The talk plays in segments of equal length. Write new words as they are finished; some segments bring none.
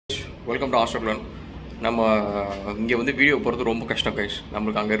Welcome to Australian. நம்ம இங்கே வந்து வீடியோ போகிறது ரொம்ப கஷ்டம் கைஸ்.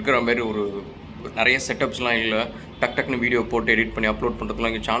 நம்மளுக்கு அங்கே இருக்கிற மாதிரி ஒரு நிறைய செட்டப்ஸ்லாம் இல்லை. டக்குன்னு வீடியோ போட்டு எடிட் பண்ணி அப்லோட்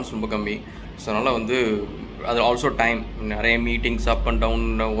பண்ணுறதுலாம் இங்கே சான்ஸ் ரொம்ப கம்மி. ஸோ அதனால் வந்து அது ஆல்சோ டைம், நிறைய மீட்டிங்ஸ் அப் அண்ட் டவுன்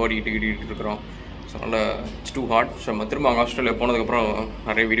ஓடிட்டு இருக்கிறோம். ஸோ அதனால் இட்ஸ் டூ ஹார்ட். ஸோ நம்ம திரும்ப அங்கே ஆஸ்திரேலியா போனதுக்கப்புறம்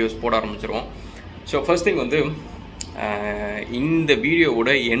நிறைய வீடியோஸ் போட ஆரம்பிச்சிருவோம். ஸோ ஃபர்ஸ்ட் திங் வந்து இந்த வீடியோவோட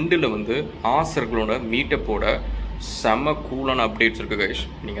எண்டில் வந்து ஆசர்களோட மீட்டப்போட செம்ம கூலான அப்டேட்ஸ் இருக்குது கைஸ்.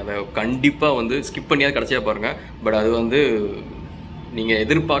 நீங்கள் அதை கண்டிப்பாக வந்து ஸ்கிப் பண்ணியாவது கடைசியாக பாருங்கள். பட் அது வந்து நீங்கள்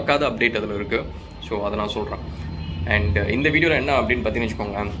எதிர்பார்க்காத அப்டேட் அதில் இருக்குது. ஸோ அதை நான் சொல்கிறேன். அண்ட் இந்த வீடியோவில் என்ன அப்படின்னு பார்த்தீங்கன்னு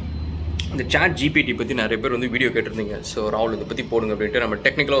வச்சுக்கோங்களேன், இந்த சாட் ஜிபிடி பற்றி நிறைய பேர் வந்து வீடியோ கேட்டிருந்தீங்க. ஸோ ராகுல் இதை பற்றி போடுங்க அப்படின்ட்டு நம்ம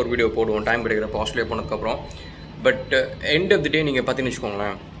டெக்னிக்கலாக ஒரு வீடியோ போடுவோம் டைம் கிடைக்கிறப்ப ஆஸ்திரேலியா போனதுக்கப்புறம். பட் எண்ட் ஆஃப் தி டே நீங்கள் பார்த்தீங்கன்னு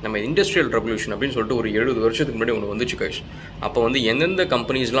வச்சுக்கோங்களேன், நம்ம இண்டஸ்ட்ரியல் ரெவல்யூஷன் அப்படின்னு சொல்லிட்டு ஒரு 70 வருஷத்துக்கு முன்னாடி ஒன்று வந்துச்சு கைஸ். அப்போ வந்து எந்தெந்த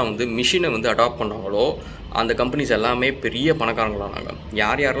கம்பெனிஸ்லாம் வந்து மிஷினை வந்து அடாப்ட் பண்ணாங்களோ அந்த கம்பெனிஸ் எல்லாமே பெரிய பணக்காரங்களானாங்க.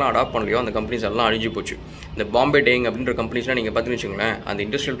 யாரெல்லாம் அடாப்ட் பண்ணலையோ அந்த கம்பெனிஸ் எல்லாம் அழிஞ்சு போச்சு. இந்த பாம்பே டேயிங் அப்படின்ற கம்பெனிஸ்லாம் நீங்கள் பார்த்தீங்கன்னு வச்சுக்கோங்களேன், அந்த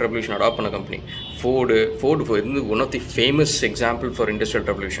இண்டஸ்ட்ரியல் ரெவல்யூஷன் அடாப்ட் பண்ண கம்பெனி ஃபோர்டு இருந்து one of the famous example for industrial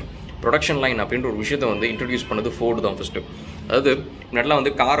revolution. Production line அப்படின்ற ஒரு விஷயத்தை வந்து இன்ட்ரடியூஸ் பண்ணது ஃபோர்டு தான் ஃபஸ்ட்டு. அதாவது முன்னாடிலாம்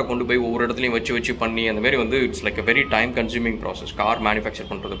வந்து காரை கொண்டு போய் ஒவ்வொரு இடத்துலையும் வச்சு பண்ணி அந்த மாதிரி வந்து it's like a very time consuming process car manufacture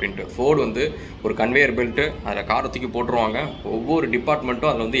பண்ணுறது அப்படின்ட்டு. ஃபோர்டு வந்து ஒரு கன்வேயர் பெல்ட்டு அதில் காரை தூக்கி போட்டுருவாங்க. ஒவ்வொரு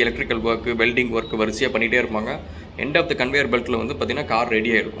டிபார்ட்மெண்ட்டும் அதில் வந்து எலக்ட்ரிக்கல் ஒர்க்கு, வெல்டிங் ஒர்க்கு வரிசையாக பண்ணிகிட்டே இருப்பாங்க. எண்ட் ஆஃப் த கன்வேயர் பெல்ட்டில் வந்து பார்த்திங்கன்னா கார்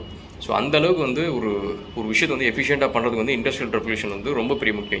ரெடியாக இருக்கும். ஸோ அந்தளவுக்கு வந்து ஒரு விஷயத்தை வந்து எஃபிஷியண்ட்டாக பண்ணுறதுக்கு வந்து இண்டஸ்ட்ரியல் ரெவல்யூஷன் வந்து ரொம்ப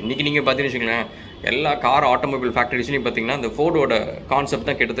பெரிய முக்கியம். இன்றைக்கி நீங்கள் பார்த்தீங்கன்னு வச்சுக்கோங்களேன், எல்லா கார் ஆட்டோமொபைல் ஃபேக்ட்ரிஸ்லையும் பார்த்தீங்கன்னா இந்த ஃபோர்டோட கான்செப்ட்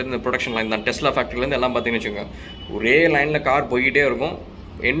தான் கிட்டத்தட்ட இந்த ப்ரொடக்ஷன் லைன் தான். டெஸ்லா ஃபேக்ட்ரிலேருந்து எல்லாம் பார்த்தீங்கன்னு வச்சுக்கோங்க, ஒரே லைனில் கார் போய்கிட்டே இருக்கும்.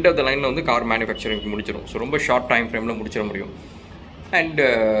 எண்ட் ஆஃப் த லைனில் வந்து கார் மேனுஃபேக்சரிங் முடிச்சிடும். ஸோ ரொம்ப ஷார்ட் டைம் ஃப்ரேமில் முடிச்சிட முடியும். அண்ட்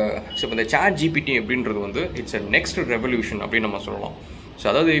ஸோ இந்த சாட் ஜிபிடி அப்படின்றது வந்து இட்ஸ் அ நெக்ஸ்ட் ரெவல்யூஷன் அப்படின்னு நம்ம சொல்லலாம். ஸோ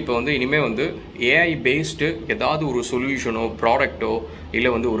அதாவது இப்போ வந்து இனிமேல் வந்து ஏஐ பேஸ்டு ஏதாவது ஒரு சொல்யூஷனோ ப்ராடக்ட்டோ இல்லை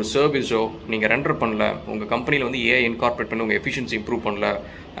வந்து ஒரு சர்வீஸோ நீங்கள் ரெண்டர் பண்ணல, உங்கள் கம்பெனியில் வந்து ஏஐ இன்கார்பரேட் பண்ணி உங்கள் எஃபிஷியன்சி இம்ப்ரூவ் பண்ணல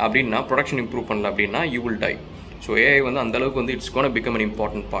அப்படின்னா, ப்ரொடக்ஷன் இம்ப்ரூவ் பண்ணல அப்படின்னா you will die. So AI வந்து அந்தளவுக்கு வந்து it's gonna become an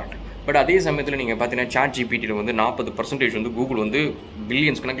important part. But அதே சமயத்தில் நீங்கள் பார்த்தீங்கன்னா சாட் ஜிபிடியில் வந்து 40% வந்து கூகுள் வந்து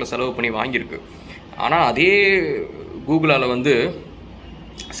பில்லியன்ஸ் கணக்கில் செலவு பண்ணி வாங்கியிருக்கு. ஆனால் அதே கூகுளால் வந்து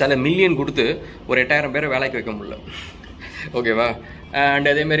சில மில்லியன் கொடுத்து ஒரு 8000 பேரை வேலைக்கு வைக்க முடியல. ஓகேவா? அண்ட்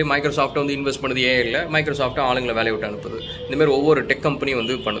அதேமாரி மைக்ரோசாஃப்ட்டை வந்து இன்வெஸ்ட் பண்ணுது ஏஐயில், மைக்ரோசாஃப்ட்டை ஆளுங்களை வேலையை விட்டு அனுப்புது. இந்தமாரி ஒவ்வொரு டெக் கம்பெனி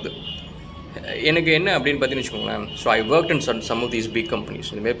வந்து பண்ணுது. எனக்கு என்ன அப்படின்னு பார்த்தீங்கன்னு வச்சுக்கோங்களேன், so I work in some of these big companies.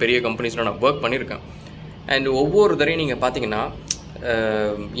 இந்தமாரி பெரிய கம்பெனிஸில் நான் ஒர்க் பண்ணியிருக்கேன். அண்ட் ஒவ்வொரு தரையும் நீங்கள் பார்த்தீங்கன்னா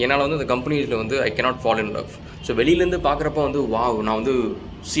என்னால் வந்து அந்த கம்பெனிஸில் வந்து I cannot fall in love. So வெளியிலேருந்து பார்க்குறப்ப வந்து நான் வந்து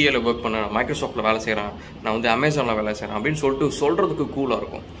சிஏல ஒர்க் பண்ணேன், மைக்ரோசாஃப்ட்டில் வேலை செய்கிறேன், நான் வந்து அமேசானில் வேலை செய்கிறேன் அப்படின்னு சொல்கிறதுக்கு கூலாக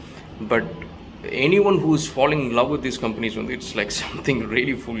இருக்கும். But anyone who is falling in love with these companies வந்து it's like something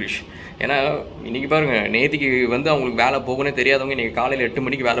really foolish. ஏன்னா இன்றைக்கி பாருங்கள், நேற்றுக்கு வந்து அவங்களுக்கு வேலை போகணுன்னே தெரியாதவங்க இன்றைக்கி காலையில் 8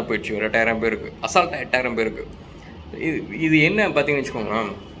 மணிக்கு வேலை போயிடுச்சு. ஒரு 8000 பேருக்கு, அசால்ட்டாக 8000 பேருக்கு. இது என்ன பார்த்தீங்கன்னு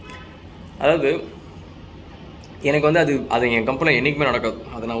வச்சுக்கோங்களேன், அதாவது எனக்கு வந்து அது என் கம்பெனியில் என்றைக்குமே நடக்காது.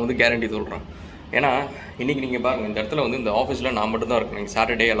 அதை நான் வந்து கேரண்டி சொல்கிறேன். ஏன்னா இன்றைக்கி நீங்கள் பாருங்கள், இந்த இடத்துல வந்து இந்த ஆஃபீஸில் நான் மட்டும் தான் இருக்கேன். இன்றைக்கி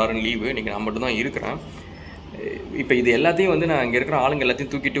சாட்டர்டே எல்லோரும் லீவு, இன்றைக்கி நான் மட்டும் தான் இருக்கிறேன். இப்போ இது எல்லாத்தையும் வந்து நான் இங்கே இருக்கிற ஆளுங்க எல்லாத்தையும்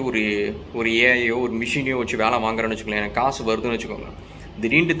தூக்கிட்டு ஒரு ஏஐயோ ஒரு மிஷினையோ வச்சு வேலை வாங்குறேன்னு வச்சுக்கோங்களேன். எனக்கு காசு வருதுன்னு வச்சுக்கோங்க,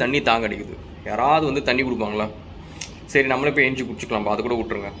 திடீர்னு தண்ணி தாங்க அடிக்குது, யாராவது வந்து தண்ணி கொடுப்பாங்களா? சரி நம்மளே போய் எஞ்சி குடிச்சிக்கலாம்ப்பா, அது கூட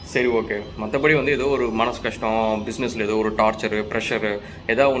விட்ருங்க, சரி ஓகே. மற்றபடி வந்து ஏதோ ஒரு மனசு கஷ்டம், பிஸ்னஸில் ஏதோ ஒரு டார்ச்சரு, ப்ரெஷரு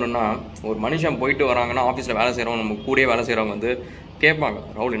ஏதாவது ஒன்றுன்னா, ஒரு மனுஷன் போயிட்டு வராங்கன்னா ஆஃபீஸில் வேலை செய்கிறவங்க, நம்ம கூடயே வேலை செய்கிறவங்க வந்து கேட்பாங்க,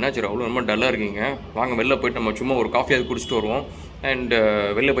 ராகுல் என்னாச்சு ராகுல் ரொம்ப டல்லாக இருக்கீங்க, வாங்க வெளில போய்ட்டு நம்ம சும்மா ஒரு காஃபியாவது குடிச்சிட்டு வருவோம், அண்ட்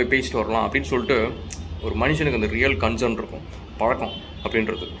வெளில போய் பேசிட்டு வரலாம் அப்படின்னு சொல்லிட்டு ஒரு மனுஷனுக்கு அந்த ரியல் கன்சர்ன் இருக்கும். பழக்கம்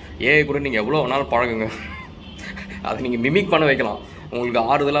அப்படின்றது ஏஐ கூட நீங்கள் எவ்வளோ வேணாலும் பழகுங்க, அதை நீங்கள் மிமிக் பண்ண வைக்கலாம். உங்களுக்கு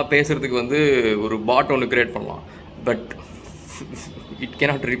ஆறுதலாக பேசுகிறதுக்கு வந்து ஒரு பாட் ஒன்று க்ரியேட் பண்ணலாம். But it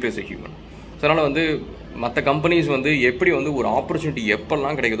cannot replace a human. So அதனால் வந்து மற்ற கம்பெனிஸ் வந்து எப்படி வந்து ஒரு ஆப்பர்ச்சுனிட்டி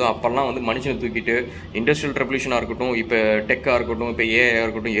எப்பெல்லாம் கிடைக்குதோ அப்போல்லாம் வந்து மனுஷனை தூக்கிட்டு இண்டஸ்ட்ரியல் ரெவல்யூஷனாக இருக்கட்டும், இப்போ டெக்காக இருக்கட்டும், இப்போ ஏஐயாக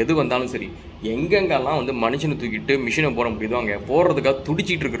இருக்கட்டும், எது வந்தாலும் சரி, எங்கெங்கெல்லாம் வந்து மனுஷனை தூக்கிட்டு மிஷினை போட முடியுதோ அங்கே போடுறதுக்காக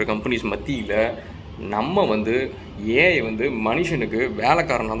துடிச்சிட்டு இருக்கிற கம்பெனிஸ் மத்தியில் நம்ம வந்து ஏஐ வந்து மனுஷனுக்கு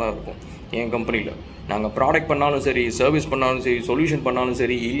வேலைக்காரனாக தான் இருக்கும். என் கம்பெனியில் நாங்கள் ப்ராடக்ட் பண்ணாலும் சரி, சர்வீஸ் பண்ணாலும் சரி, சொல்யூஷன் பண்ணாலும்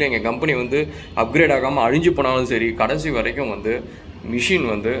சரி, இல்லை எங்கள் கம்பெனி வந்து அப்கிரேட் ஆகாமல் அழிஞ்சு போனாலும் சரி, கடைசி வரைக்கும் வந்து மிஷின்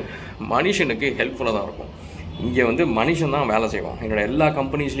வந்து மனுஷனுக்கு ஹெல்ப்ஃபுல்லாக தான் இருக்கும். இங்கே வந்து மனுஷன் தான் வேலை செய்வோம். என்னோடய எல்லா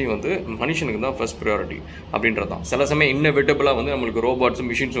கம்பெனிஸ்லேயும் வந்து மனுஷனுக்கு தான் ஃபர்ஸ்ட் ப்ரியாரிட்டி அப்படின்றது தான். சில சமயம் இன்னோவேட்டபிளாக வந்து நம்மளுக்கு ரோபாட்ஸ்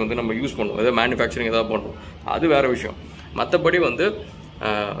மிஷின்ஸ் வந்து நம்ம யூஸ் பண்ணுவோம், ஏதாவது மேனுஃபேக்சரிங் ஏதாவது பண்ணுவோம், அது வேறு விஷயம். மற்றபடி வந்து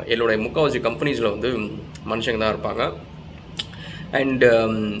என்னுடைய முக்கால்வாசி கம்பெனிஸில் வந்து மனுஷங்க தான் இருப்பாங்க. அண்ட்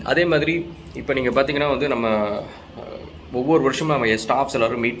அதே மாதிரி இப்போ நீங்கள் பார்த்தீங்கன்னா வந்து நம்ம ஒவ்வொரு வருஷமும் நம்ம ஸ்டாஃப்ஸ்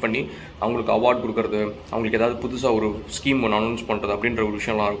எல்லோரும் மீட் பண்ணி அவங்களுக்கு அவார்ட் கொடுக்குறது, அவங்களுக்கு ஏதாவது புதுசாக ஒரு ஸ்கீம் ஒன்று அனௌன்ஸ் பண்ணுறது அப்படின்ற ஒரு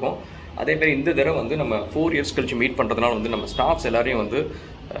விஷயம்லாம் இருக்கும். அதேமாதிரி இந்த தடவை வந்து நம்ம 4 இயர்ஸ் கழிச்சு மீட் பண்ணுறதுனால வந்து நம்ம ஸ்டாஃப்ஸ் எல்லாரையும் வந்து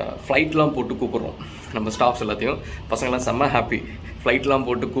ஃப்ளைட்லாம் போட்டு கூப்பிட்றோம். நம்ம ஸ்டாஃப்ஸ் எல்லாத்தையும் பசங்களாம் செம்ம ஹாப்பி. ஃப்ளைட்லாம்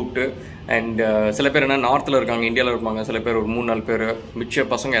போட்டு கூப்பிட்டு அண்ட் சில பேர் என்ன நார்த்தில் இருக்காங்க, இந்தியாவில் இருப்பாங்க, சில பேர் ஒரு 3-4 பேர், மிச்ச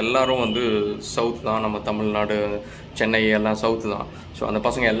பசங்க எல்லோரும் வந்து சவுத் தான், நம்ம தமிழ்நாடு சென்னை எல்லாம் சவுத்து தான். ஸோ அந்த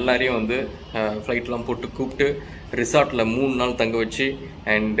பசங்க எல்லாரையும் வந்து ஃப்ளைட்லாம் போட்டு கூப்பிட்டு ரிசார்ட்டில் 3 நாள் தங்க வச்சு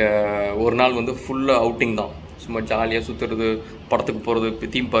அண்ட் ஒரு நாள் வந்து ஃபுல்லாக அவுட்டிங் தான். சும்மா ஜாலியாக சுற்றுறது, படத்துக்கு போகிறது,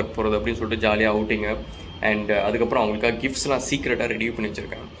 தீம் பார்க் போகிறது அப்படின்னு சொல்லிட்டு ஜாலியாக அவுட்டிங்கு. அண்ட் அதுக்கப்புறம் அவங்களுக்காக கிஃப்ட்ஸ்லாம் சீக்ரெட்டாக ரெடி பண்ணி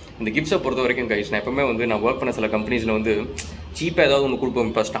வச்சுருக்கேன். இந்த கிஃப்ட்ஸை பொறுத்த வரைக்கும் கைஸ், நான் எப்பவுமே வந்து நான் ஒர்க் பண்ண சில கம்பெனிஸில் வந்து சீப்பாக ஏதாவது ஒன்று கொடுப்போம்.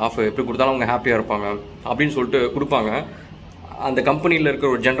 இப்போ ஸ்டாஃப் எப்படி கொடுத்தாலும் அவங்க ஹாப்பியாக இருப்பாங்க அப்படின்னு சொல்லிட்டு கொடுப்பாங்க. அந்த கம்பெனியில் இருக்கிற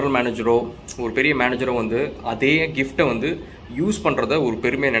ஒரு ஜென்ரல் மேனேஜரோ ஒரு பெரிய மேனேஜரோ வந்து அதே கிஃப்ட்டை வந்து யூஸ் பண்ணுறத ஒரு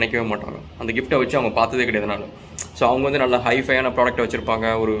பெருமையாக நினைக்கவே மாட்டாங்க. அந்த கிஃப்ட்டை வச்சு அவங்க பார்த்ததே கிடையாதுனால. ஸோ அவங்க வந்து நல்ல ஹைஃபையான ப்ராடக்ட்டை வச்சுருப்பாங்க.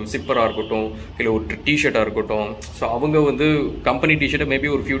 ஒரு சிப்பராக இருக்கட்டும், இல்லை ஒரு டிஷர்ட்டாக இருக்கட்டும். ஸோ அவங்க வந்து கம்பெனி டிஷர்ட்டை மேபி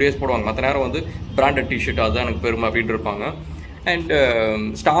ஒரு ஃபியூ டேஸ் போடுவாங்க, மற்ற நேரம் வந்து பிராண்டட் டிஷர்ட் அதுதான் எனக்கு பெருமை அப்படின்ட்டு இருப்பாங்க. அண்ட்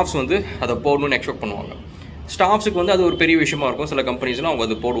ஸ்டாஃப்ஸ் வந்து அதை போடணும்னு எக்ஸ்பெக்ட் பண்ணுவாங்க. ஸ்டாஃப்ஸுக்கு வந்து அது ஒரு பெரிய விஷயமா இருக்கும். சில கம்பெனிஸ்லாம் அவங்க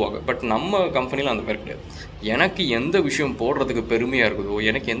அது போடுவாங்க. பட் நம்ம கம்பெனியில் அந்த மாதிரி கிடையாது. எனக்கு எந்த விஷயம் போடுறதுக்கு பெருமையாக இருக்குதோ,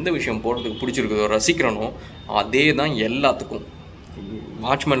 எனக்கு எந்த விஷயம் போடுறதுக்கு பிடிச்சிருக்குதோ, ரசிக்கிறனோ அதே தான் எல்லாத்துக்கும்.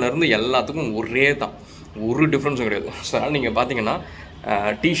 வாட்ச்மேன்லேருந்து எல்லாத்துக்கும் ஒரே தான், ஒரு டிஃப்ரென்ஸும் கிடையாது. ஸோ அதனால் நீங்கள் பார்த்தீங்கன்னா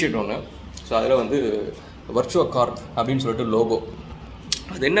டிஷர்ட் ஒன்று, ஸோ அதில் வந்து வர்ச்சுவா கார்ப் அப்படின்னு சொல்லிட்டு லோகோ.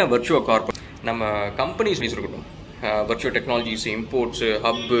 அது என்ன வர்ச்சுவா கார்ப்? நம்ம கம்பெனிஸ் இருக்கட்டும், virtual technologies, இம்போர்ட்ஸு,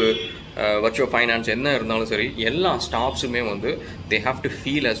 hub, virtual finance என்ன இருந்தாலும் சரி, எல்லா ஸ்டாஃப்ஸுமே வந்து they have to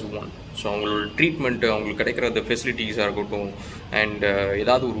feel as one. So அவங்களோட ட்ரீட்மெண்ட்டு, அவங்களுக்கு கிடைக்கிற அந்த ஃபெசிலிட்டிஸாக இருக்கட்டும் அண்ட்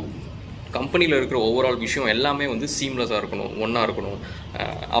ஏதாவது ஒரு கம்பெனியில் இருக்கிற ஓவரால் விஷயம் எல்லாமே வந்து சீம்லெஸ்ஸாக இருக்கணும், ஒன்றா இருக்கணும்.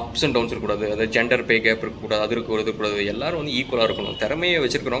 அப்ஸ் அண்ட் டவுன்ஸ் இருக்கக்கூடாது, அதாவது ஜெண்டர் பே கேப் இருக்கக்கூடாது, அது இருக்கக்கூடாது. எல்லோரும் வந்து ஈக்குவலாக இருக்கணும், திறமையை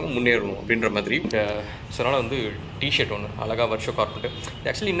வச்சுருக்கிறவங்க முன்னேறணும் அப்படின்ற மாதிரி. ஸோ அதனால் வந்து டிஷர்ட் ஒன்று அழகாக வர்ச்சுவல் கார்பெட்டு. இது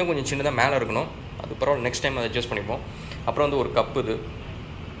ஆக்சுவலி இன்னும் கொஞ்சம் சின்னதாக மேலே இருக்கணும், அது பரவாயில்ல, நெக்ஸ்ட் டைம் அதை அட்ஜஸ்ட் பண்ணிப்போம். அப்புறம் வந்து ஒரு கப்பு,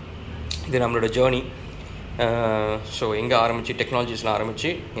 இது நம்மளோட ஜேர்னி. ஸோ எங்கே ஆரம்பித்து டெக்னாலஜிஸ்லாம் ஆரம்பித்து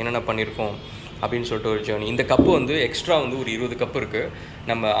என்னென்ன பண்ணியிருக்கோம் அப்படின்னு சொல்லிட்டு ஒரு ஜேர்னி. இந்த கப்பு வந்து எக்ஸ்ட்ரா வந்து ஒரு 20 கப்பு இருக்குது.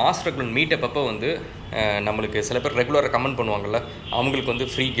 நம்ம ஆஸ்ட்ரகுலன் மீட்டப் அப்போ வந்து நம்மளுக்கு சில பேர் ரெகுலராக கமெண்ட் பண்ணுவாங்கள்ல, அவங்களுக்கு வந்து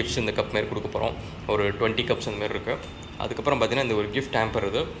ஃப்ரீ கிஃப்ட்ஸ் இந்த கப் மாரி கொடுக்க போகிறோம். ஒரு 20 கப்ஸ் அந்த மாதிரி இருக்குது. அதுக்கப்புறம் பார்த்திங்கன்னா இந்த ஒரு கிஃப்ட் ஹேம்பர்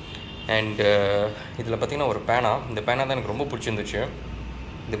இது. அண்டு இதில் பார்த்திங்கன்னா ஒரு பேனா. இந்த பேனா தான் எனக்கு ரொம்ப பிடிச்சிருந்துச்சு.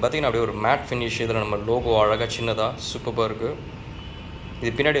 இது பார்த்திங்கன்னா அப்படியே ஒரு மேட் ஃபினிஷ். இதில் நம்ம லோகோ அழகாக சின்னதாக சூப்பராக இருக்குது.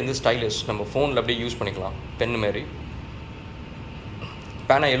 இது பின்னாடி வந்து ஸ்டைலிஷ், நம்ம ஃபோனில் அப்படியே யூஸ் பண்ணிக்கலாம், பென் மாரி.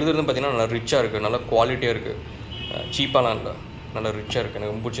 பேனா எழுதுறதும் பார்த்திங்கன்னா நல்லா ரிச்சாக இருக்குது, நல்லா குவாலிட்டியாக இருக்குது, சீப்பாலாம் இல்லை, நல்லா ரிச்சாக இருக்குது.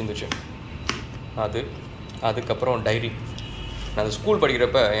 எனக்கு ரொம்ப பிடிச்சிருந்துச்சு அது. அதுக்கப்புறம் டைரி. நான் அந்த ஸ்கூல்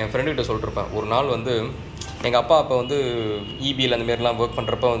படிக்கிறப்ப என் ஃப்ரெண்டுக்கிட்ட சொல்லிட்டுருப்பேன். ஒரு நாள் வந்து எங்கள் அப்பா அப்போ வந்து இபியில் அந்த மாரிலாம் ஒர்க்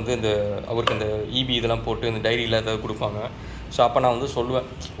பண்ணுறப்ப வந்து இந்த அவருக்கு இந்த இபி இதெல்லாம் போட்டு இந்த டைரியில் ஏதாவது கொடுப்பாங்க. ஸோ அப்போ நான் வந்து சொல்லுவேன்,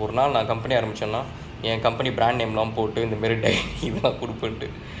 ஒரு நாள் நான் கம்பெனி ஆரம்பித்தேன்னா என் கம்பெனி பிராண்ட் நேம்லாம் போட்டு இந்தமாரி டைரி இதெல்லாம் கொடுப்பேன்ட்டு.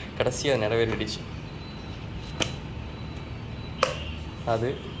 கடைசியாக அது நிறைவேறிடுச்சு.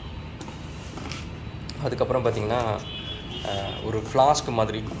 அதுக்கப்புறம் பார்த்திங்கன்னா ஒரு ஃப்ளாஸ்க்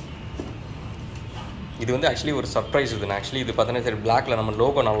மாதிரி. இது வந்து ஆக்சுவலி ஒரு சர்ப்ரைஸ். இது நான் ஆக்சுவலி இது பார்த்தீங்கன்னா சரி பிளாக்ல நம்ம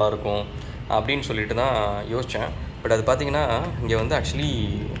லோகோ நல்லாயிருக்கும் அப்படின்னு சொல்லிட்டு தான் யோசித்தேன். பட் அது பார்த்திங்கன்னா இங்கே வந்து ஆக்சுவலி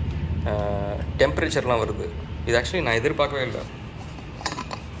டெம்பரேச்சர்லாம் வருது. இது ஆக்சுவலி நான் எதிர்பார்க்கவே இல்லை.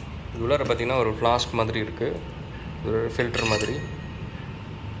 இது உள்ளார பார்த்திங்கன்னா ஒரு ஃப்ளாஸ்க் மாதிரி இருக்குது, ஒரு ஃபில்டர் மாதிரி.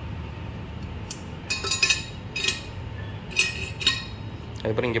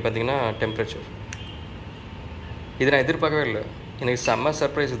 அதுக்கப்புறம் இங்கே பார்த்திங்கன்னா டெம்பரேச்சர். இது நான் எதிர்பார்க்கவே இல்லை. எனக்கு செம்ம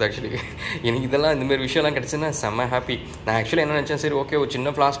சர்ப்ரைஸ் இது ஆக்சுவலி. எனக்கு இதெல்லாம் இந்தமாரி விஷயம்லாம் கிடச்சுன்னா செம்ம ஹாப்பி. நான் ஆக்சுவலி என்ன நினச்சேன், சரி ஓகே ஒரு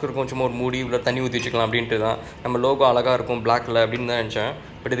சின்ன ஃப்ளாஸ்க் இருக்கும், சும்மா ஒரு மூடி இவ்வளோ தண்ணி ஊற்றி வச்சுக்கலாம் அப்படின்ட்டு தான். நம்ம லோகோ அழகாக இருக்கும் பிளாக்கில் அப்படின்னு தான் நினச்சேன்.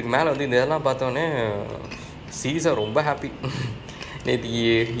 பட் இதுக்கு மேலே வந்து இந்த இதெல்லாம் பார்த்தோன்னே சீரியஸாக ரொம்ப ஹாப்பி. நேற்று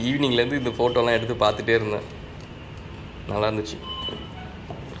ஈவினிங்லேருந்து இந்த ஃபோட்டோலாம் எடுத்து பார்த்துட்டே இருந்தேன், நல்லா இருந்துச்சு.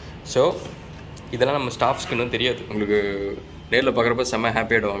 ஸோ இதெல்லாம் நம்ம ஸ்டாஃப்ஸ்க்கு இன்னும் தெரியாது, உங்களுக்கு நேரில் பார்க்குறப்ப செம்ம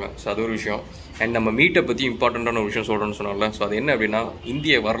ஹாப்பியாகிடுவாங்க. ஸோ அது ஒரு விஷயம். அண்ட் நம்ம மீட்டை பற்றி இம்பார்ட்டண்ட்டான ஒரு விஷயம் சொல்கிறோன்னு சொன்னால, ஸோ அது என்ன அப்படின்னா,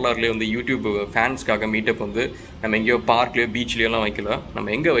 இந்திய வரலாறுலேயே வந்து யூடியூப் ஃபேன்ஸ்க்காக மீட்டப் வந்து நம்ம எங்கேயோ பார்க்லேயோ பீச்லேயோலாம் வைக்கல.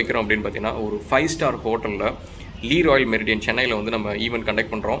 நம்ம எங்கே வைக்கிறோம் அப்படின்னு பார்த்தீங்கன்னா, ஒரு 5 ஸ்டார் ஹோட்டலில் லீ ராயல் மெரிடியன் சென்னையில் வந்து நம்ம ஈவெண்ட்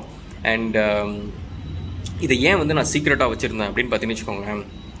கண்டக்ட் பண்ணுறோம். அண்ட் இதை ஏன் வந்து நான் சீக்ரெட்டாக வச்சுருந்தேன் அப்படின்னு பார்த்தீங்கன்னு வச்சுக்கோங்களேன்,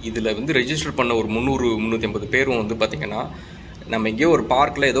 இதில் வந்து ரெஜிஸ்டர் பண்ண ஒரு 300-350 பேரும் வந்து பார்த்திங்கன்னா, நம்ம எங்கேயோ ஒரு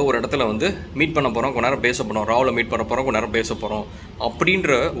பார்க்கில் ஏதோ ஒரு இடத்துல வந்து மீட் பண்ண போகிறோம், கொஞ்ச நேரம் பேச போகிறோம், ராவில் மீட் பண்ண போகிறோம், கொஞ்ச நேரம் பேச போகிறோம்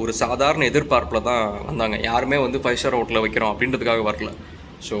அப்படின்ற ஒரு சாதாரண எதிர்பார்ப்பில் தான் வந்தாங்க. யாருமே வந்து 5 ஸ்டார் ஹோட்டலில் வைக்கிறோம் அப்படின்றதுக்காக வரல.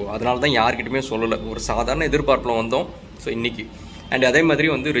 ஸோ அதனால தான் யார்கிட்டையுமே சொல்லலை, ஒரு சாதாரண எதிர்பார்ப்பில் வந்தோம். ஸோ இன்றைக்கி அண்ட் அதே மாதிரி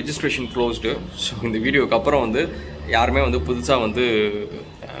வந்து ரெஜிஸ்ட்ரேஷன் க்ளோஸ்டு. ஸோ இந்த வீடியோக்கு அப்புறம் வந்து யாருமே வந்து புதுசாக வந்து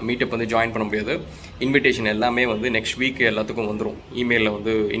மீட்டப் வந்து ஜாயின் பண்ண முடியாது. இன்விடேஷன் எல்லாமே வந்து நெக்ஸ்ட் வீக் எல்லாத்துக்கும் வந்துடும். இமெயிலில்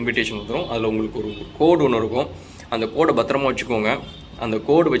வந்து இன்விடேஷன் வந்துடும். அதில் உங்களுக்கு ஒரு கோடு ஒன்று இருக்கும். அந்த கோடை பத்திரமா வச்சுக்கோங்க. அந்த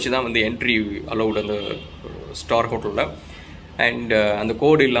கோடு வச்சு தான் வந்து என்ட்ரி அலௌடு அந்த ஸ்டார் ஹோட்டலில். அண்ட் அந்த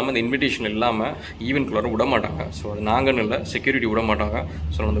கோடு இல்லாமல் அந்த இன்விடேஷன் இல்லாமல் ஈவெண்ட்குள்ளார விட மாட்டாங்க. ஸோ அது நாங்கன்னு இல்லை, செக்யூரிட்டி விட மாட்டாங்க.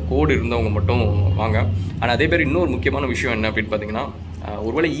 ஸோ அந்த கோடு இருந்தவங்க மட்டும் வாங்க. ஆனால் அதே பேர் இன்னொரு முக்கியமான விஷயம் என்ன அப்படின்னு பார்த்தீங்கன்னா,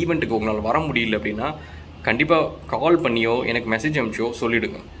 ஒருவேளை ஈவெண்ட்டுக்கு உங்களால் வர முடியல அப்படின்னா கண்டிப்பாக கால் பண்ணியோ எனக்கு மெசேஜ் அனுப்பிச்சோ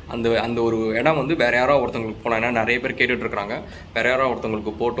சொல்லிவிடுங்க. அந்த ஒரு இடம் வந்து வேறு யாரோ ஒருத்தவங்களுக்கு போகலாம். ஏன்னா நிறைய பேர் கேட்டுட்ருக்குறாங்க. வேறு யாரோ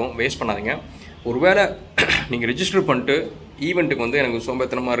ஒருத்தவங்களுக்கு போட்டும் வேஸ்ட் பண்ணாதீங்க. ஒருவேளை நீங்கள் ரிஜிஸ்டர் பண்ணிட்டு ஈவெண்ட்டுக்கு வந்து எனக்கு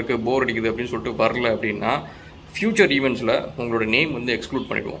சோம்பேத்தனமாக இருக்குது, போர் அடிக்குது அப்படின்னு சொல்லிட்டு வரல அப்படின்னா ஃப்யூச்சர் ஈவெண்ட்ஸில் உங்களோட நேம் வந்து எக்ஸ்க்ளூட்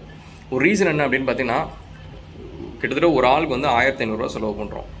பண்ணிவிடுவோம். ஒரு ரீசன் என்ன அப்படின்னு பார்த்தீங்கன்னா, கிட்டத்தட்ட ஒரு ஆளுக்கு வந்து 1500 செலவு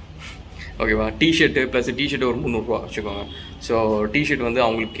பண்ணுறோம். ஓகேவா? டிஷர்ட்டு ப்ளஸ் டிஷர்ட்டு ஒரு 300 வச்சுக்கோங்க. ஸோ டிஷர்ட் வந்து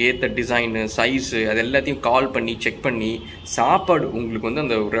அவங்களுக்கு ஏற்ற டிசைனு, சைஸு, அது எல்லாத்தையும் கால் பண்ணி செக் பண்ணி, சாப்பாடு உங்களுக்கு வந்து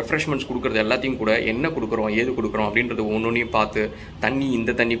அந்த ரெஃப்ரெஷ்மெண்ட்ஸ் கொடுக்குறது எல்லாத்தையும் கூட என்ன கொடுக்குறோம், ஏது கொடுக்குறோம் அப்படின்றது ஒன்றொன்றையும் பார்த்து, தண்ணி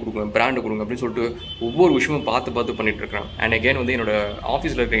இந்த தண்ணி கொடுங்க, பிராண்டு கொடுங்க அப்படின்னு சொல்லிட்டு ஒவ்வொரு விஷயமும் பார்த்து பண்ணிகிட்ருக்கிறேன். அண்ட் அகெயின் வந்து என்னோட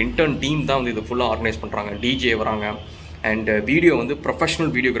ஆஃபீஸில் இருக்கிற இன்டர்ன் டீம் தான் வந்து இது ஃபுல்லாக ஆர்கனைஸ் பண்ணுறாங்க. டிஜே வராங்க. அண்ட் வீடியோ வந்து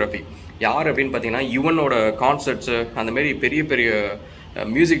ப்ரொஃபஷ்னல் வீடியோகிராஃபி. யார் அப்படின்னு பார்த்தீங்கன்னா, யுவனோட கான்சர்ட்ஸு அந்தமாரி பெரிய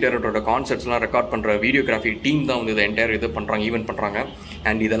மியூசிக் டைரக்டரோட கான்சர்ட்ஸ்லாம் ரெக்கார்ட் பண்ணுற வீடியோகிராஃபி டீம் தான் வந்து இதை என்டையர் இது பண்ணுறாங்க, ஈவெண்ட் பண்ணுறாங்க.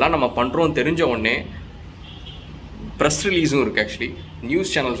 அண்ட் இதெல்லாம் நம்ம பண்ணுறோம் தெரிஞ்ச உடனே ப்ரெஸ் ரிலீஸும் இருக்குது. ஆக்சுவலி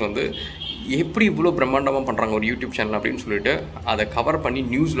நியூஸ் சேனல்ஸ் வந்து எப்படி இவ்வளோ பிரம்மாண்டமாக பண்ணுறாங்க ஒரு யூடியூப் சேனல் அப்படின்னு சொல்லிட்டு அதை கவர் பண்ணி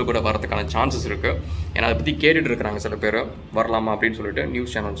நியூஸில் கூட வரதுக்கான சான்சஸ் இருக்குது. ஏன்னா அதை பற்றி கேட்டுட்டு இருக்கிறாங்க சில பேர், வரலாமா அப்படின்னு சொல்லிட்டு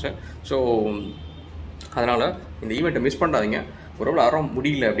நியூஸ் சேனல்ஸு. ஸோ அதனால் இந்த ஈவெண்ட்டை மிஸ் பண்ணாதீங்க. ஒருவேளை வர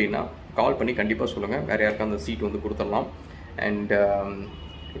முடியல அப்படின்னா கால் பண்ணி கண்டிப்பாக சொல்லுங்கள். வேறு யாருக்கும் அந்த சீட் வந்து கொடுத்துடலாம். அண்ட்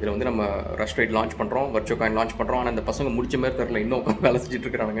இதில் வந்து நம்ம ரஷ் ரைட் லான்ச் பண்ணுறோம், வர்ச்சுவல் காயின் லான்ச் பண்ணுறோம். ஆனால் இந்த பசங்க முடிச்ச மாதிரி தெரில, இன்னும் உட்காந்து வேலை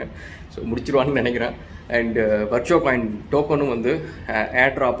செஞ்சுட்ருக்கிறானுங்க. ஸோ முடிச்சிருவான்னு நினைக்கிறேன். அண்ட் வர்ச்சுவல் காயின் டோக்கனும் வந்து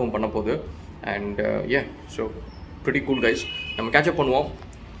ஏர் ட்ராப்பும் பண்ண போகுது. And so pretty cool guys. நம்ம கேட்சப் பண்ணுவோம்.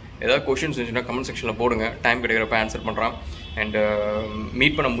 ஏதாவது கொஷின்ஸ் இருந்துச்சுன்னா கமெண்ட் செக்ஷனில் போடுங்க. டைம் கிடைக்கிறப்ப ஆன்சர் பண்ணுறேன். அண்ட்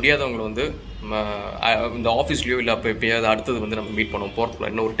மீட் பண்ண முடியாதவங்களை வந்து இந்த ஆஃபீஸ்லேயோ இல்லை அப்போ எப்போயாவது அடுத்தது வந்து நம்ம மீட் பண்ணுவோம்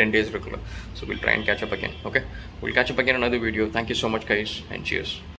போகிறதுக்குள்ள. இன்னும் ஒரு 10 days இருக்குல்ல. So will try and catch up again. Okay, will catch up again another video. Thank you so much guys and cheers.